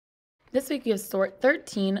This week you have sort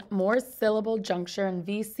 13 more syllable juncture in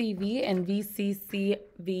VCV and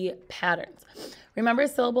VCCV patterns. Remember,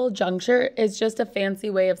 syllable juncture is just a fancy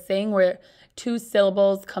way of saying where two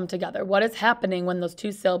syllables come together. What is happening when those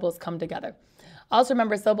two syllables come together? Also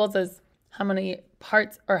remember, syllables is how many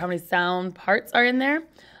parts or how many sound parts are in there.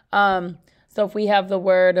 So if we have the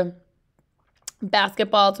word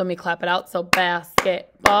basketball, so when we clap it out, so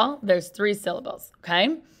basketball, there's 3 syllables,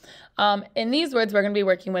 okay? In these words, we're going to be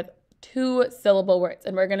working with 2-syllable words,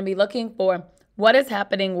 and we're going to be looking for what is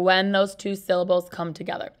happening when those 2 syllables come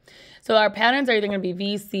together. So our patterns are either going to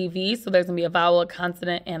be VCV, so there's going to be a vowel, a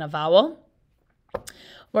consonant, and a vowel.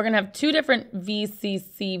 We're going to have 2 different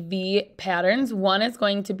VCCV patterns. One is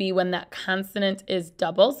going to be when that consonant is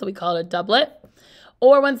double, so we call it a doublet,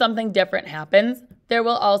 or when something different happens. There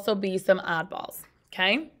will also be some oddballs,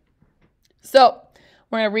 okay? So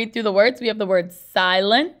we're going to read through the words. We have the word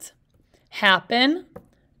silent, happen,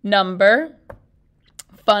 number,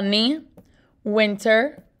 funny,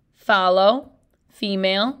 winter, follow,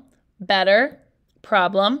 female, better,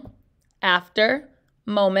 problem, after,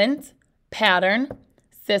 moment, pattern,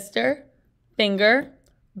 sister, finger,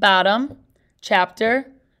 bottom,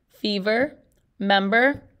 chapter, fever,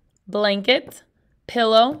 member, blanket,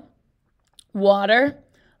 pillow, water,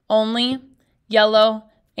 only, yellow,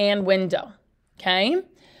 and window, okay?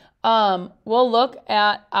 We'll look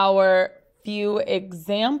at our few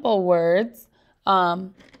example words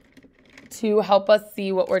to help us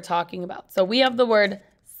see what we're talking about. So we have the word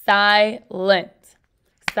silent,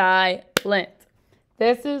 silent.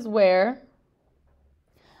 This is where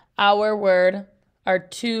our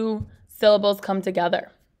 2 syllables come together.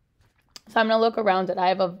 So I'm going to look around it. I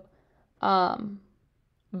have a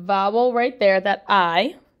vowel right there, that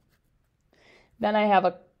I. Then I have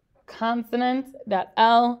a consonant, that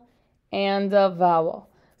L, and a vowel.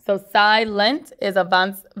 So silent is a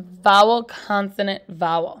vowel, consonant,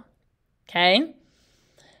 vowel. Okay?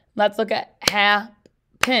 Let's look at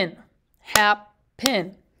happen.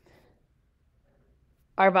 Happen.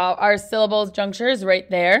 Our syllables juncture is right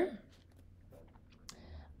there.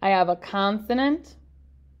 I have a consonant.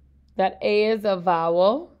 That A is a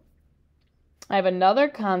vowel. I have another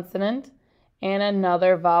consonant and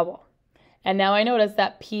another vowel. And now I notice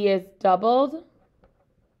that P is doubled.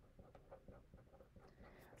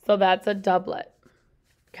 So that's a doublet.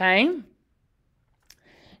 Okay?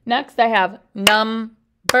 Next I have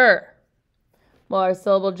number. Well, our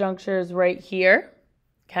syllable juncture is right here.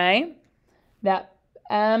 Okay? That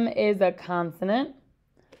M is a consonant.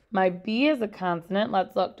 My B is a consonant.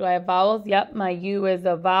 Let's look. Do I have vowels? Yep. My U is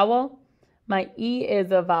a vowel. My E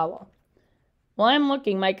is a vowel. Well, I'm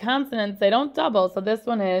looking. My consonants, they don't double, so this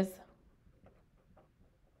one is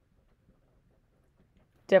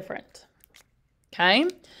different. Okay?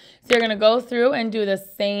 So you're going to go through and do the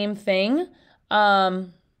same thing for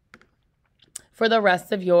the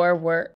rest of your work.